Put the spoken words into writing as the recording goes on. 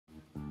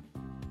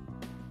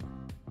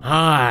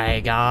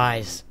Hi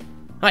guys,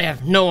 I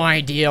have no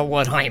idea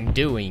what I'm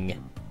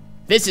doing.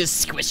 This is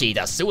Squishy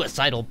the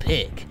Suicidal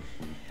Pig.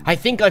 I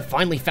think I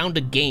finally found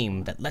a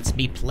game that lets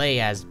me play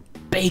as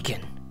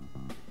Bacon.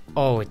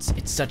 Oh, it's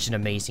such an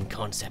amazing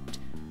concept.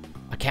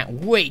 I can't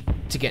wait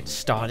to get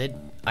started,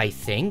 I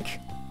think.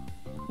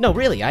 No,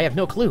 really, I have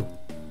no clue.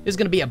 This is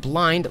gonna be a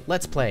blind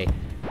Let's Play.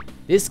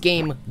 This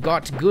game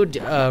got good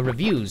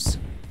reviews.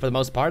 For the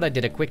most part, I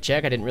did a quick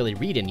check, I didn't really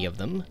read any of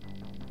them.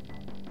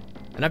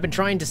 And I've been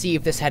trying to see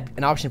if this had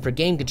an option for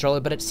game controller,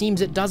 but it seems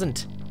it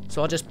doesn't.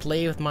 So I'll just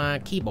play with my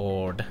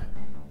keyboard.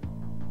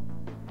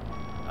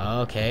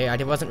 Okay, I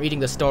wasn't reading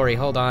the story,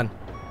 hold on.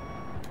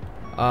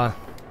 Let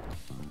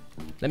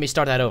me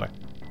start that over.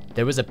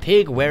 There was a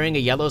pig wearing a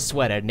yellow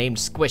sweater named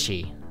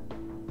Squishy.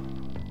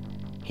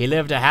 He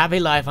lived a happy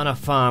life on a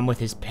farm with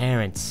his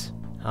parents.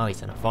 Oh,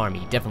 he's on a farm,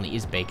 he definitely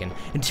is Bacon.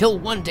 Until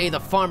one day the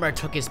farmer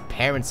took his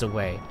parents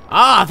away.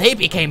 Ah, they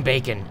became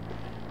Bacon!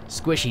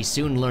 Squishy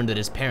soon learned that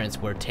his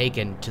parents were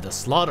taken to the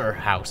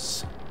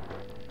slaughterhouse.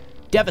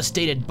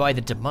 Devastated by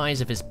the demise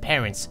of his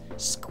parents,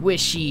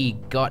 Squishy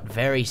got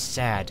very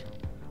sad.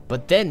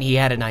 But then he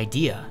had an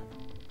idea.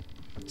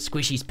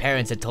 Squishy's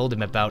parents had told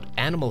him about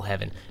Animal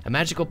Heaven, a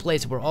magical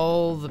place where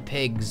all the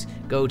pigs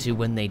go to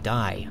when they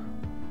die.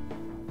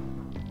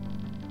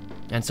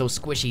 And so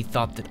Squishy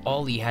thought that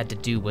all he had to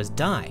do was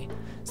die,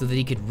 so that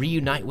he could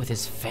reunite with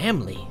his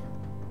family.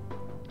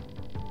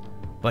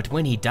 But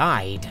when he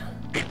died...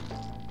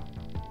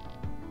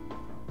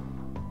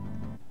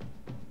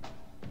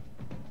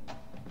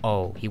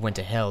 Oh, he went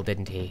to hell,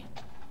 didn't he?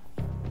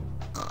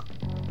 Ha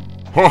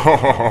ha ha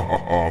ha ha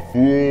ha,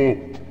 fool!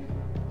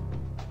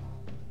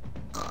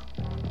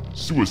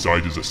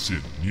 Suicide is a sin.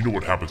 You know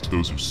what happens to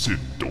those who sin,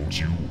 don't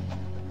you?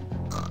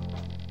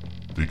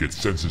 They get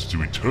sentenced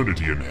to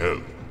eternity in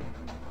hell.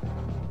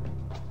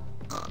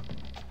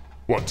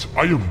 What?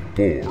 I am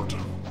bored.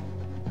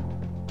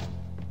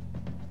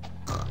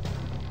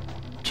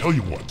 Tell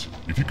you what,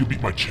 if you can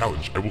beat my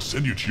challenge, I will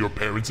send you to your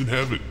parents in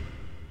heaven.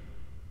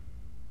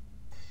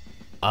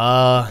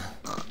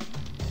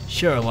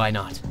 Sure, why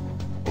not?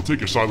 I'll take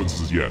your silence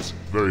as yes.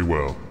 Very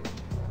well.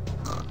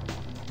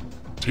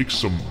 Take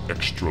some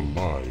extra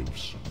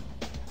lives.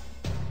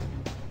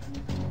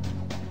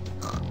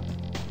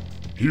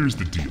 Here's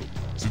the deal.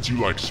 Since you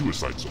like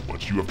suicide so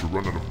much, you have to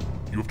run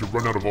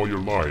out of all your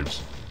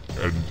lives,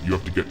 and you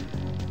have to get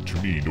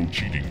to me. No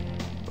cheating.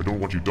 I don't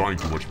want you dying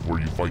too much before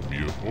you fight me.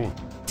 Oh.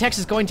 Text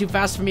is going too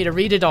fast for me to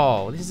read it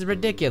all. This is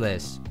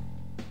ridiculous.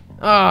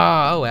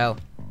 Oh well.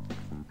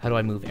 How do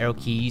I move? Arrow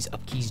keys,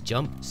 up keys,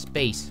 jump,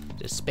 space.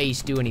 Does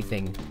space do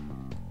anything?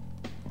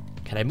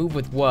 Can I move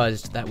with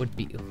was? That would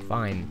be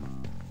fine.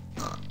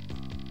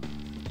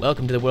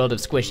 Welcome to the world of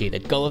Squishy. The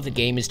goal of the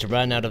game is to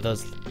run out of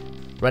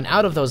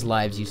those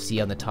lives you see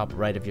on the top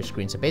right of your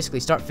screen. So basically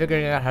start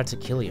figuring out how to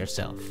kill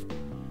yourself.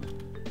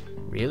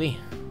 Really?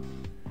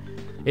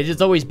 It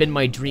has always been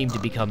my dream to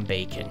become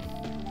Bacon.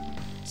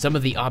 Some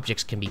of the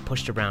objects can be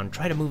pushed around.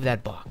 Try to move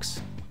that box.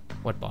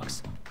 What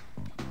box?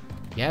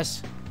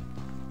 Yes?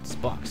 This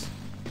box.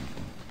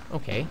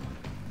 Okay.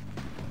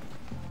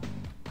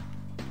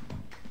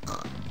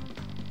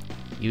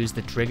 Use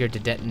the trigger to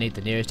detonate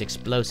the nearest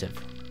explosive.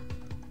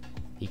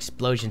 The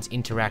explosions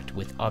interact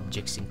with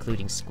objects,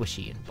 including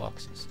Squishy and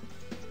boxes.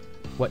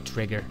 What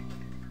trigger?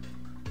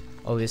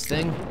 Oh, this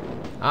thing?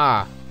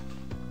 Ah.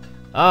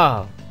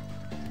 Oh.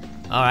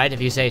 Alright,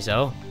 if you say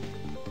so.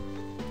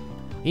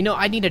 You know,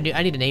 I need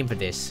a name for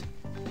this.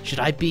 Should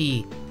I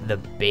be the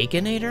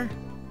Baconator?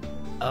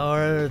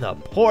 Or the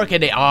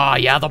Porkinator? Ah,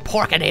 yeah, the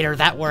Porkinator,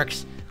 that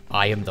works.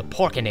 I am the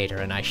Porkinator,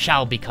 and I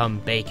shall become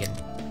Bacon.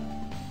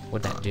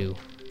 What'd that do?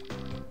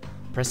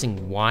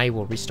 Pressing Y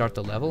will restart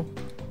the level?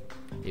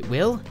 It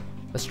will?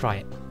 Let's try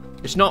it.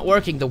 It's not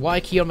working. The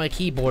Y key on my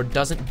keyboard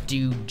doesn't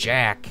do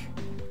jack.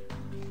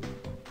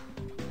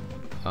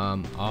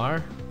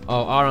 R?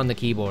 Oh, R on the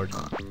keyboard.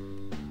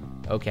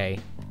 Okay.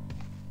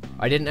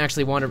 I didn't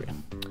actually want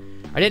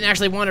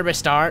to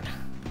restart,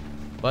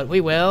 but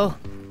we will.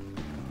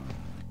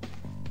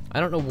 I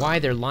don't know why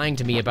they're lying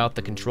to me about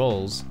the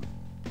controls.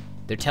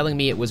 They're telling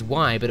me it was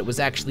Y, but it was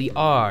actually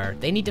R.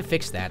 They need to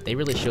fix that. They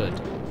really should.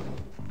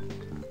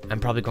 I'm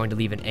probably going to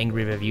leave an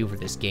angry review for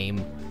this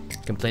game,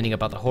 complaining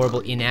about the horrible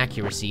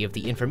inaccuracy of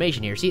the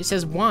information here. See, it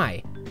says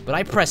Y, but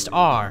I pressed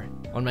R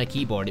on my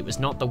keyboard. It was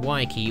not the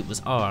Y key, it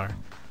was R.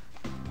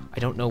 I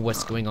don't know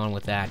what's going on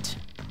with that.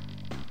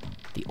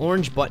 The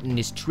orange button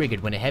is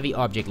triggered when a heavy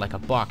object like a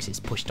box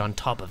is pushed on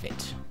top of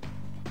it.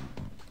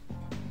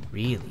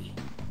 Really?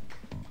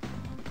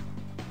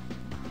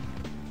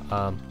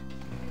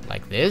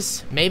 Like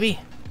this, maybe?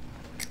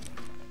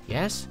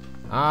 Yes?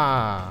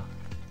 Ah.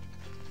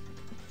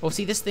 Oh,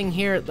 see, this thing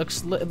here, it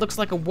looks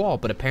like a wall,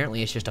 but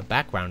apparently it's just a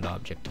background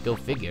object. Go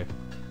figure.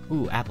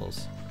 Ooh,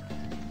 apples.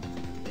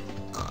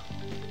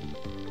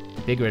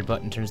 The big red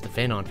button turns the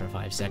fan on for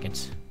 5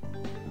 seconds.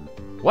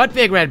 What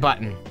big red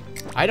button?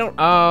 I don't,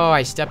 oh,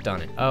 I stepped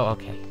on it. Oh,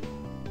 okay.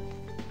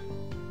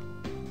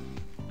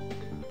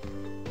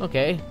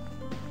 Okay.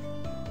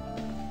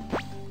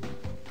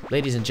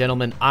 Ladies and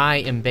gentlemen, I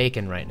am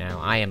bacon right now.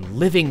 I am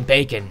living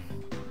bacon.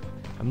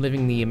 I'm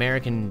living the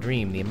American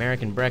dream, the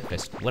American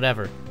breakfast,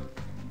 whatever.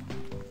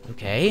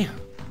 Okay.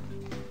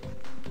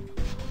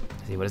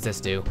 Let's see, what does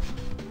this do?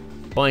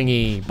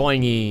 Boingy,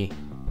 boingy.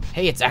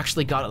 Hey, it's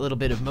actually got a little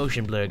bit of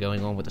motion blur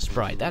going on with the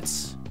sprite.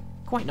 That's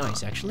quite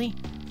nice, actually.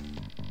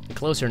 The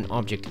closer an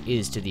object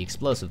is to the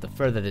explosive, the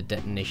further the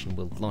detonation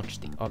will launch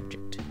the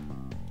object.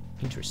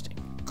 Interesting.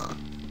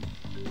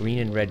 Green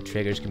and red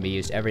triggers can be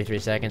used every 3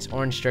 seconds.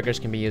 Orange triggers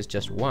can be used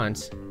just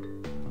once.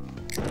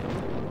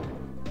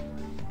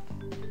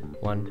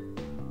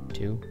 1,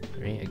 2,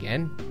 3,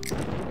 again.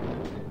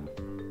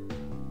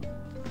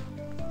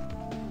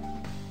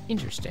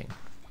 Interesting.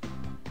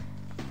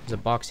 There's a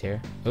box here.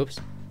 Oops.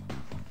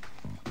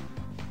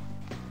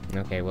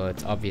 Okay, well,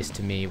 it's obvious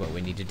to me what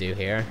we need to do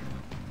here.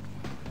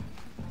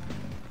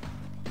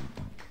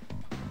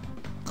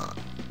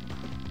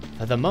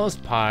 For the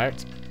most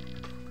part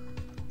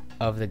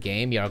of the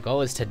game, your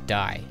goal is to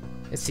die.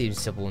 It seems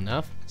simple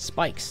enough.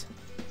 Spikes.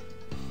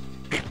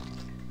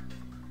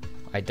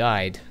 I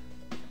died.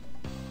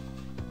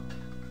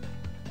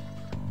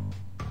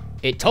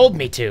 It told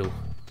me to!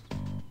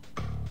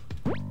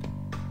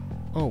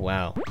 Oh,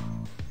 wow.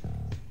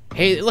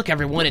 Hey, look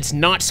everyone, it's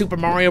not Super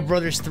Mario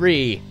Bros.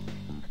 3!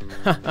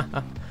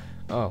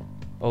 Oh,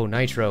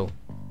 Nitro.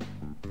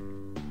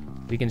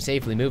 We can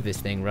safely move this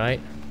thing,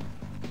 right?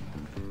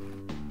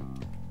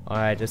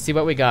 Alright, let's see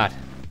what we got.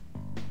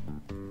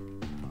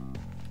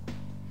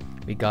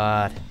 We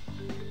got...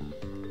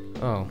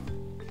 Oh.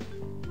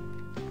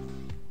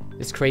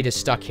 This crate is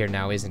stuck here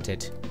now, isn't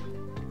it?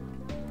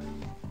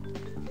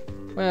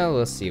 Well,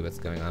 we'll see what's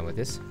going on with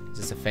this. Is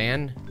this a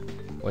fan?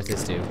 What's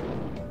this do?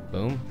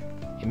 Boom?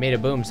 It made a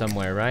boom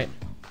somewhere, right?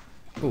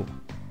 Ooh.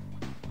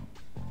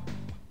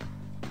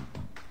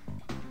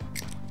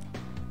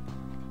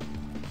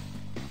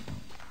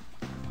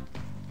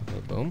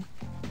 Okay, boom.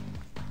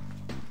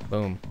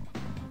 Boom.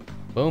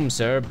 Boom,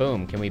 sir,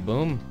 boom. Can we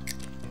boom?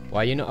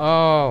 Why you know?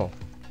 Oh!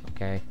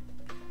 Okay.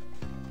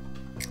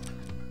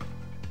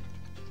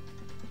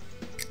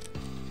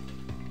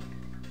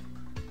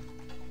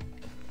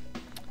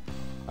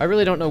 I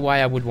really don't know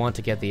why I would want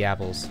to get the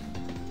apples.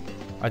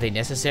 Are they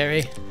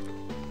necessary?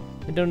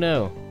 I don't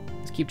know.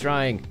 Let's keep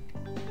trying.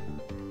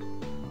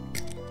 Did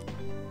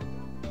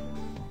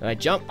I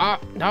jump? Ah,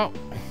 no!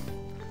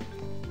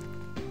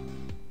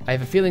 I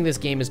have a feeling this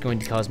game is going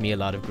to cause me a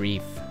lot of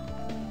grief.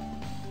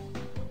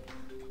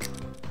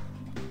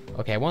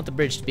 Okay, I want the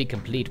bridge to be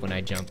complete when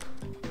I jump.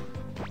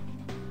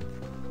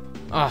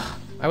 Ah,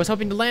 I was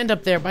hoping to land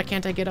up there. Why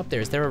can't I get up there?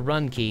 Is there a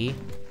run key?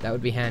 That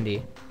would be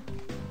handy.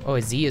 Oh,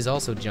 a Z is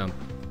also jump.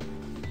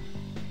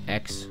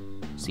 X,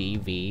 C,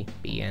 V,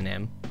 B, N,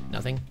 M.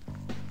 Nothing?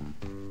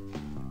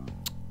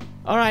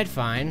 Alright,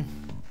 fine.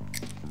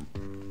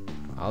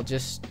 I'll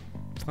just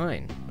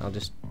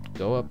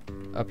go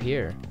up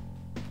here.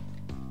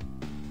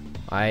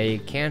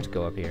 I can't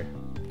go up here.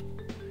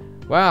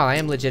 Wow, I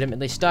am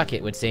legitimately stuck,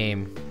 it would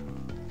seem.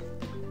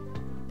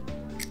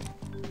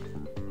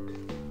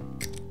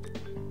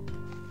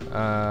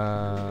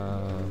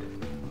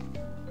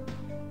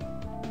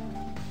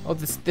 Oh,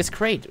 this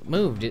crate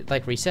moved. It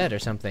like reset or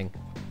something.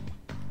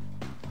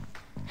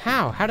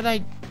 How? How did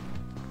I...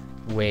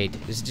 Wait,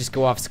 does it just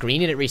go off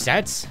screen and it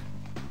resets?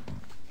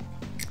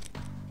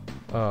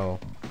 Oh,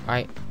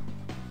 I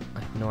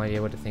have no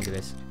idea what to think of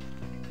this.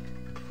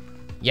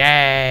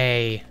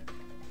 Yay!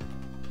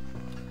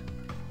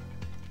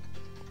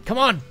 Come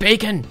on,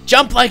 bacon!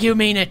 Jump like you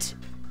mean it!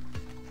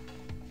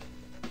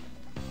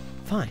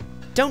 Fine,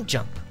 don't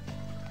jump.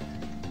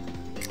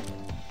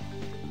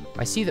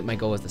 I see that my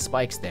goal is the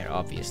spikes there,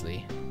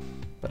 obviously.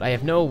 But I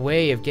have no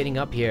way of getting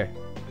up here.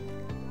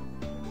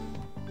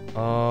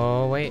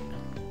 Oh, wait.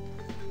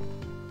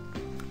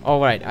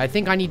 Alright, I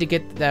think I need to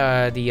get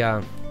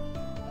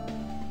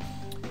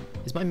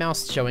Is my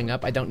mouse showing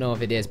up? I don't know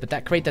if it is, but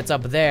that crate that's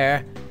up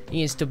there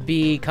needs to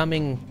be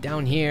coming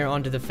down here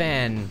onto the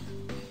fan.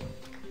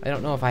 I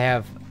don't know if I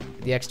have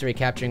the X-ray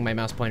capturing my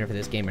mouse pointer for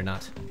this game or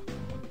not.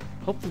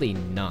 Hopefully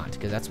not,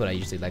 because that's what I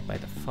usually like by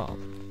default.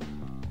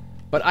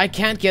 But I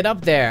can't get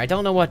up there. I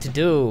don't know what to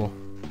do.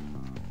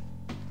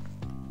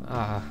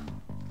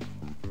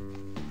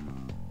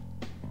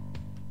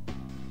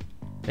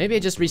 Maybe I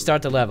just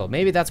restart the level.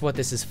 Maybe that's what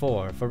this is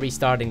for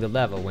restarting the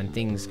level when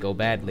things go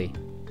badly.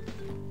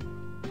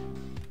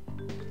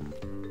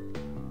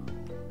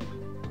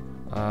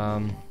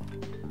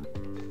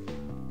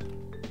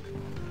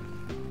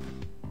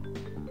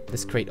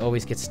 This crate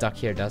always gets stuck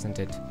here, doesn't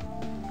it?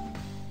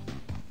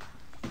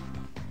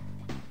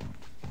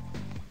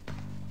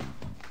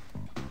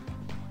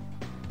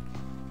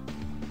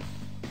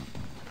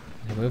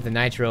 I move the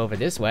nitro over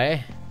this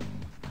way.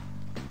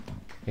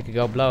 We could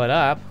go blow it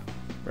up,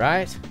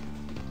 right?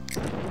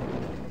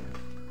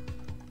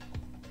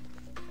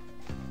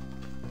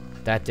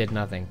 That did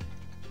nothing.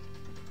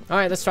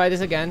 Alright, let's try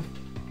this again.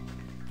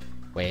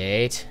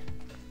 Wait.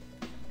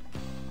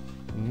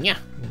 Nya,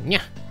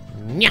 nya,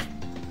 nya.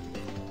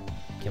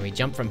 Can we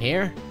jump from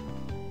here?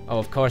 Oh,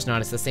 of course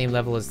not. It's the same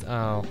level as...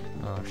 Oh,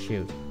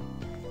 shoot.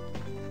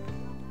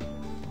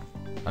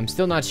 I'm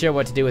still not sure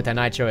what to do with the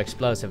nitro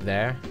explosive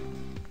there.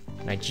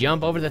 Can I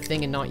jump over the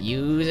thing and not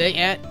use it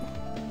yet?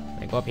 Can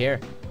I go up here?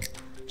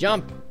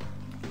 Jump!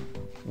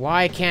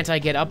 Why can't I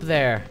get up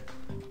there?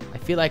 I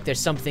feel like there's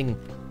something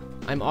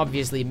I'm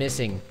obviously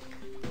missing.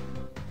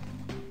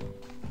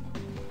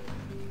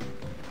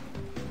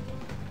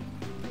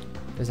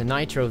 There's a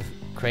nitro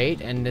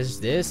crate and there's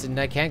this and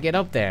I can't get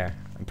up there.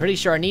 I'm pretty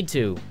sure I need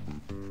to.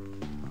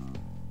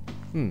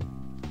 Boom.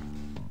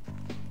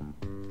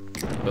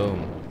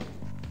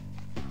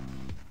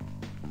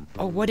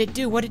 Oh, what'd it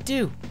do? What'd it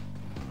do?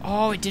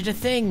 Oh, it did a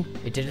thing.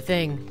 It did a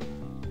thing.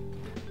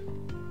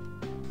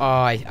 Oh,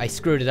 I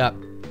screwed it up.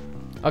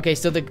 Okay,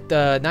 so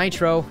the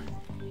nitro,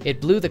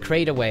 it blew the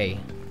crate away.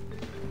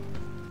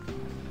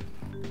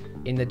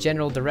 In the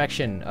general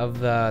direction of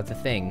the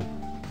thing.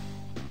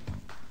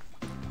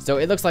 So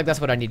it looks like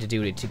that's what I need to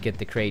do to get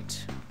the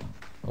crate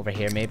over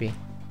here, maybe.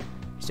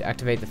 Just to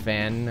activate the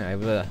fan.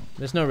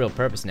 There's no real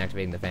purpose in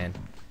activating the fan.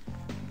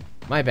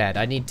 My bad,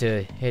 I need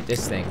to hit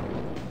this thing.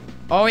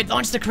 Oh, it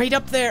launched the crate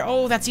up there!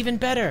 Oh, that's even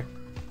better!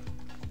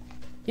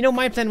 You know,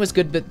 my plan was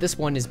good, but this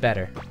one is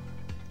better.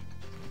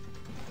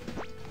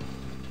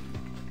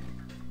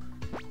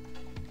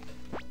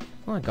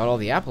 Oh, I got all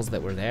the apples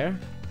that were there.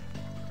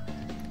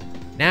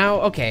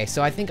 Now, okay,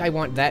 so I think I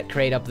want that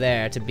crate up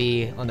there to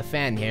be on the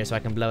fan here so I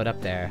can blow it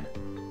up there.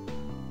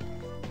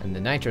 And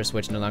the nitro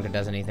switch no longer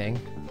does anything.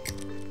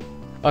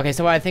 Okay,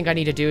 so what I think I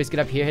need to do is get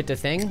up here, hit the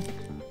thing.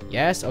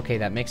 Yes, okay,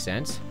 that makes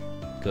sense.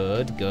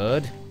 Good,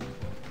 good.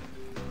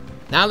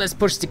 Now let's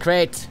push the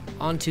crate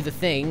onto the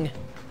thing.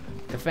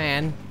 The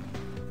fan.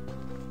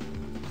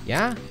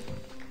 Yeah?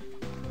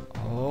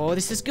 Oh,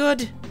 this is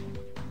good.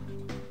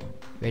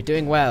 We're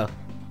doing well.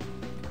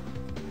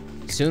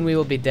 Soon we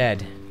will be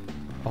dead.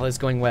 All is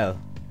going well.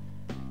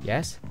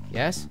 Yes,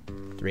 yes.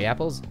 3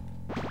 apples.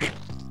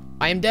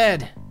 I am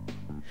dead.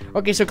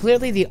 Okay, so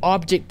clearly the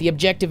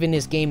objective in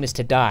this game is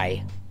to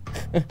die.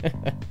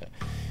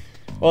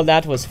 Well,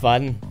 that was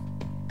fun.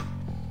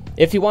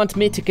 If you want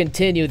me to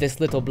continue this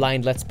little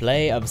blind let's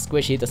play of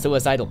Squishy the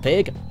Suicidal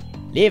Pig,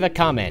 leave a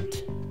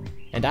comment.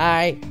 And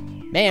I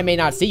may or may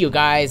not see you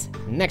guys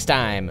next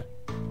time.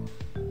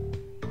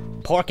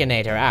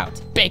 Porkinator out.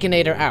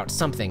 Baconator out.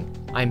 Something.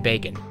 I'm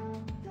bacon.